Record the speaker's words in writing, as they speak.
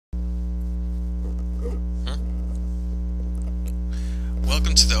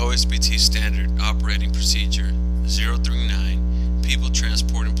Welcome to the OSBT Standard Operating Procedure 039 People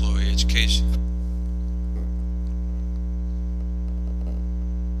Transport Employee Education.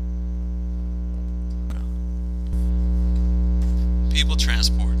 People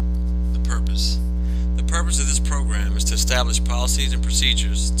Transport. The purpose. The purpose of this program is to establish policies and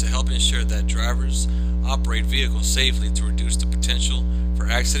procedures to help ensure that drivers operate vehicles safely to reduce the potential for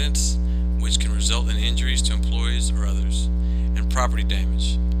accidents, which can result in injuries to employees or others, and property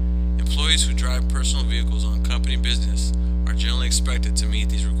damage. Employees who drive personal vehicles on company business are generally expected to meet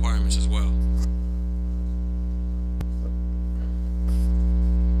these requirements as well.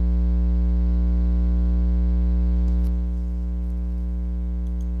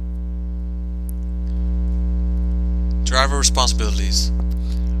 Driver responsibilities.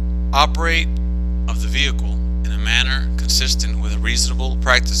 Operate of the vehicle in a manner consistent with reasonable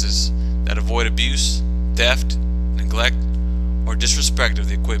practices that avoid abuse, theft, neglect, or disrespect of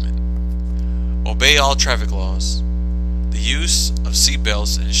the equipment. Obey all traffic laws. The use of seat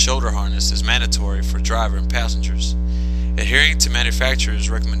belts and shoulder harness is mandatory for driver and passengers. Adhering to manufacturer's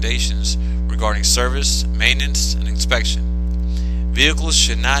recommendations regarding service, maintenance, and inspection. Vehicles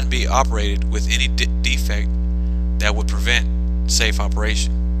should not be operated with any defect that would prevent safe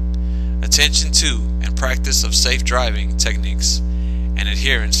operation. Attention to and practice of safe driving techniques and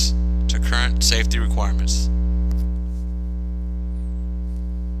adherence to current safety requirements.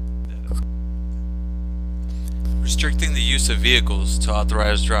 Restricting the use of vehicles to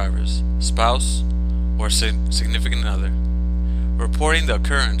authorized drivers, spouse, or significant other. Reporting the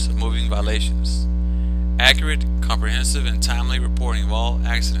occurrence of moving violations. Accurate, comprehensive, and timely reporting of all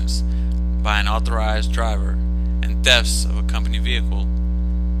accidents by an authorized driver and thefts of a company vehicle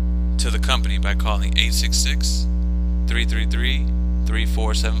to the company by calling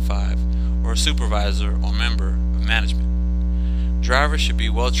 866-333-3475 or a supervisor or member of management. Drivers should be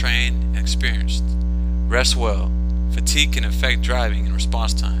well trained and experienced. Rest well. Fatigue can affect driving and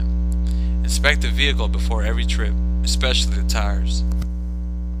response time. Inspect the vehicle before every trip, especially the tires.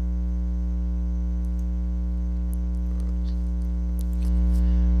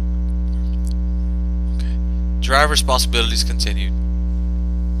 Driver responsibilities continued.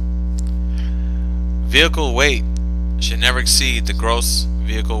 Vehicle weight should never exceed the gross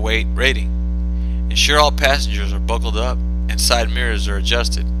vehicle weight rating. Ensure all passengers are buckled up and side mirrors are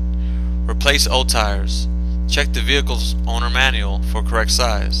adjusted. Replace old tires. Check the vehicle's owner manual for correct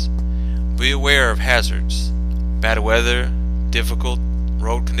size. Be aware of hazards, bad weather, difficult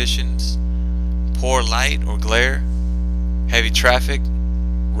road conditions, poor light or glare, heavy traffic,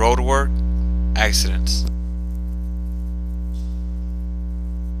 road work, accidents.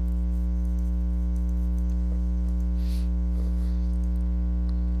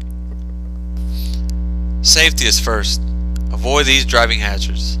 Safety is first. Avoid these driving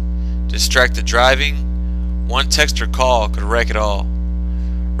hazards. Distracted driving. One text or call could wreck it all.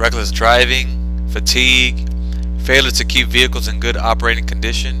 Reckless driving, fatigue, failure to keep vehicles in good operating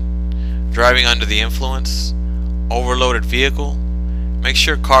condition, driving under the influence, overloaded vehicle. Make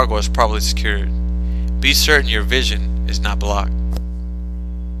sure cargo is properly secured. Be certain your vision is not blocked.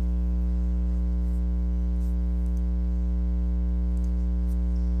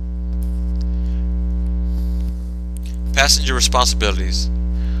 Passenger responsibilities.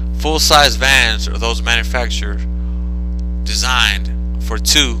 Full-size vans are those manufactured designed for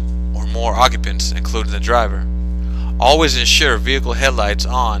 2 or more occupants, including the driver. Always ensure vehicle headlights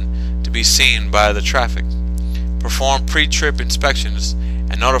on to be seen by the traffic. Perform pre-trip inspections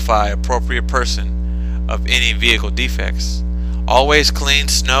and notify appropriate person of any vehicle defects. Always clean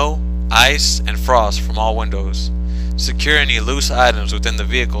snow, ice, and frost from all windows. Secure any loose items within the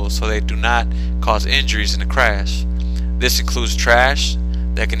vehicle so they do not cause injuries in the crash. This includes trash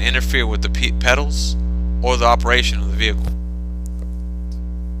that can interfere with the pedals or the operation of the vehicle.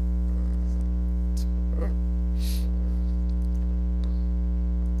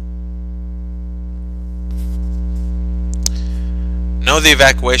 Know the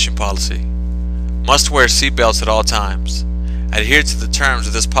evacuation policy. Must wear seat belts at all times. Adhere to the terms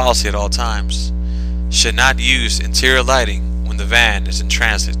of this policy at all times. Should not use interior lighting when the van is in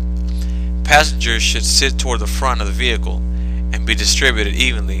transit. Passengers should sit toward the front of the vehicle and be distributed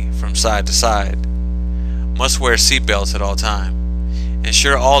evenly from side to side. Must wear seat belts at all times.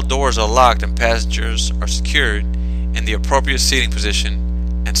 Ensure all doors are locked and passengers are secured in the appropriate seating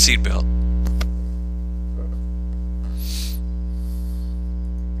position and seat belt.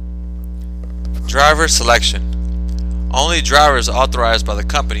 Driver selection. Only drivers authorized by the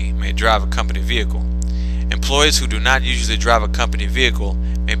company may drive a company vehicle. Employees who do not usually drive a company vehicle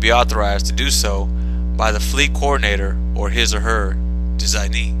may be authorized to do so by the fleet coordinator or his or her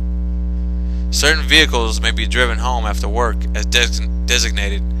designee. Certain vehicles may be driven home after work as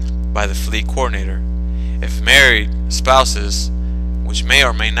designated by the fleet coordinator. If married spouses, which may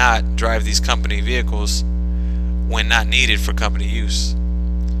or may not drive these company vehicles when not needed for company use.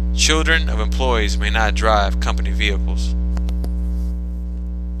 Children of employees may not drive company vehicles.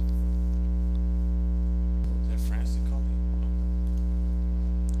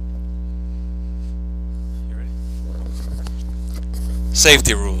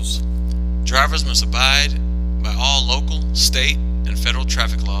 Safety rules. Drivers must abide by all local, state, and federal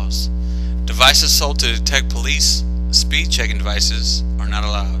traffic laws. Devices sold to detect police, speed checking devices, are not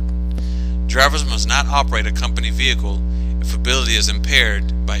allowed. Drivers must not operate a company vehicle if ability is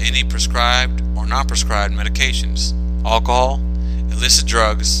impaired by any prescribed or non-prescribed medications, alcohol, illicit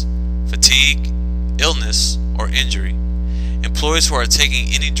drugs, fatigue, illness, or injury. Employees who are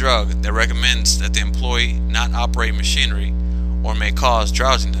taking any drug that recommends that the employee not operate machinery or may cause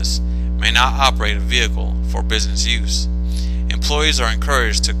drowsiness may not operate a vehicle for business use. Employees are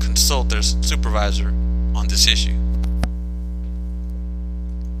encouraged to consult their supervisor on this issue.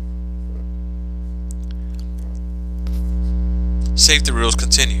 Safety rules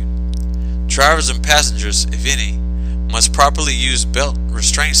continued. Drivers and passengers, if any, must properly use belt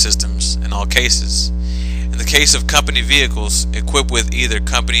restraint systems in all cases. In the case of company vehicles equipped with either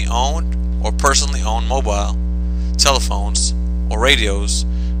company-owned or personally owned mobile, telephones, or radios,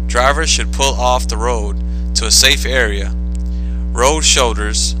 drivers should pull off the road to a safe area. Road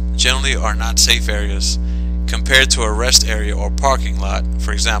shoulders generally are not safe areas compared to a rest area or parking lot,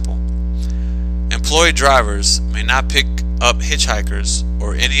 for example. Employee drivers may not pick up hitchhikers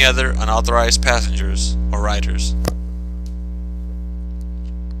or any other unauthorized passengers or riders.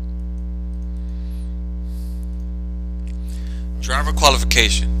 Driver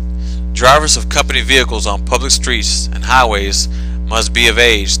qualification. Drivers of company vehicles on public streets and highways must be of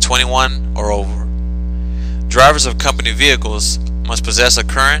age 21 or over. Drivers of company vehicles must possess a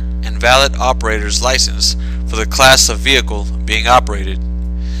current and valid operator's license for the class of vehicle being operated.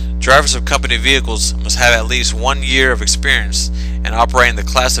 Drivers of company vehicles must have at least 1 year of experience in operating the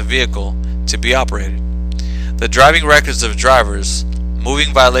class of vehicle to be operated. The driving records of drivers,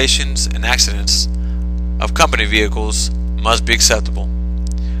 moving violations, and accidents of company vehicles must be acceptable.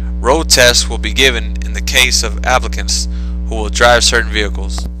 Road tests will be given in the case of applicants who will drive certain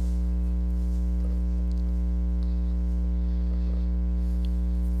vehicles.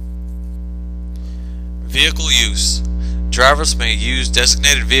 Vehicle use. Drivers may use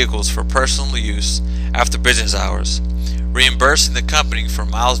designated vehicles for personal use after business hours, reimbursing the company for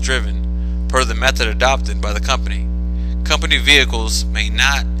miles driven per the method adopted by the company. Company vehicles may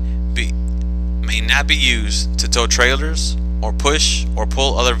not be used to tow trailers or push or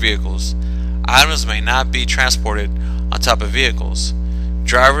pull other vehicles. Items may not be transported on top of vehicles.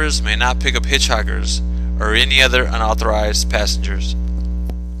 Drivers may not pick up hitchhikers or any other unauthorized passengers.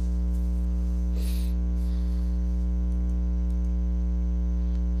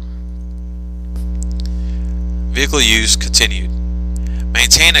 Vehicle use continued.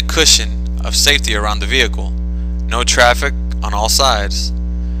 Maintain a cushion of safety around the vehicle. No traffic on all sides.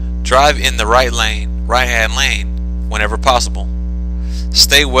 Drive in the right-hand lane whenever possible.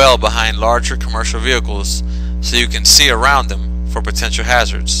 Stay well behind larger commercial vehicles so you can see around them for potential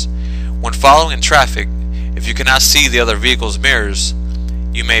hazards. When following in traffic, if you cannot see the other vehicle's mirrors,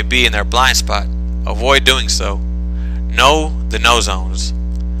 you may be in their blind spot. Avoid doing so. Know the no zones.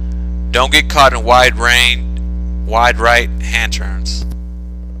 Don't get caught in wide right hand turns.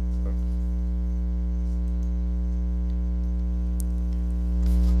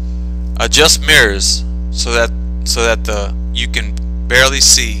 Adjust mirrors so that you can barely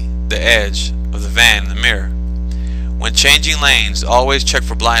see the edge of the van in the mirror. When changing lanes, always check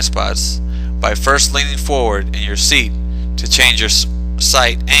for blind spots by first leaning forward in your seat to change your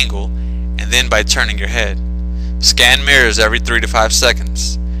sight angle and then by turning your head. Scan mirrors every 3 to 5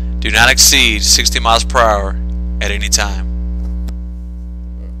 seconds. Do not exceed 60 miles per hour at any time.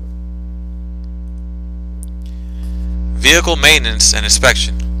 Vehicle maintenance and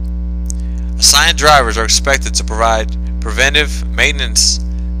inspection. Assigned drivers are expected to provide preventive maintenance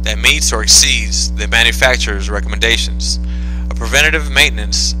that meets or exceeds the manufacturer's recommendations. A preventative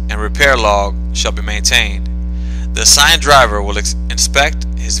maintenance and repair log shall be maintained. The assigned driver will inspect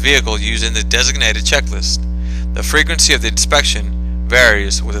his vehicle using the designated checklist. The frequency of the inspection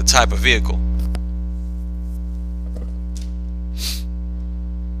varies with the type of vehicle.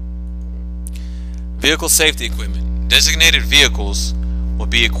 Vehicle safety equipment. Designated vehicles will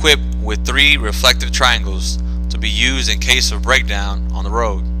be equipped with 3 reflective triangles to be used in case of breakdown on the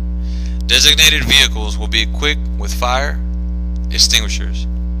road. Designated vehicles will be equipped with fire, extinguishers.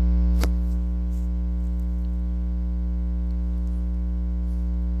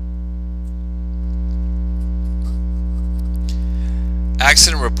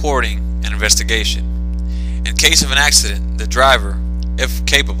 Accident reporting and investigation. In case of an accident, the driver, if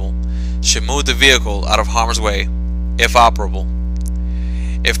capable, should move the vehicle out of harm's way, if operable.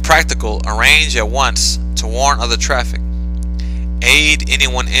 If practical, arrange at once to warn other traffic. Aid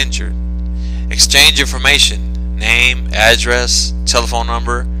anyone injured. Exchange information, name, address, telephone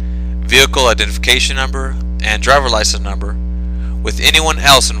number, vehicle identification number, and driver license number with anyone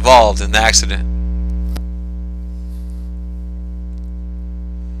else involved in the accident.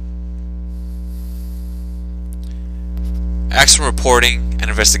 Accident reporting and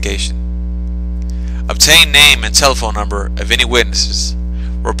investigation. Obtain name and telephone number of any witnesses.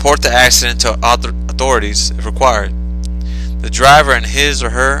 Report the accident to authorities if required. The driver and his or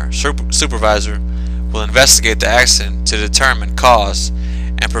her supervisor will investigate the accident to determine cause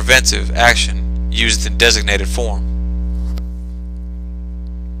and preventive action used in designated form.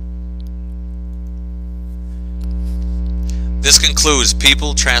 This concludes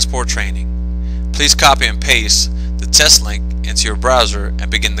People Transport Training. Please copy and paste the test link into your browser and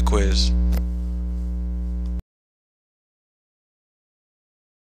begin the quiz.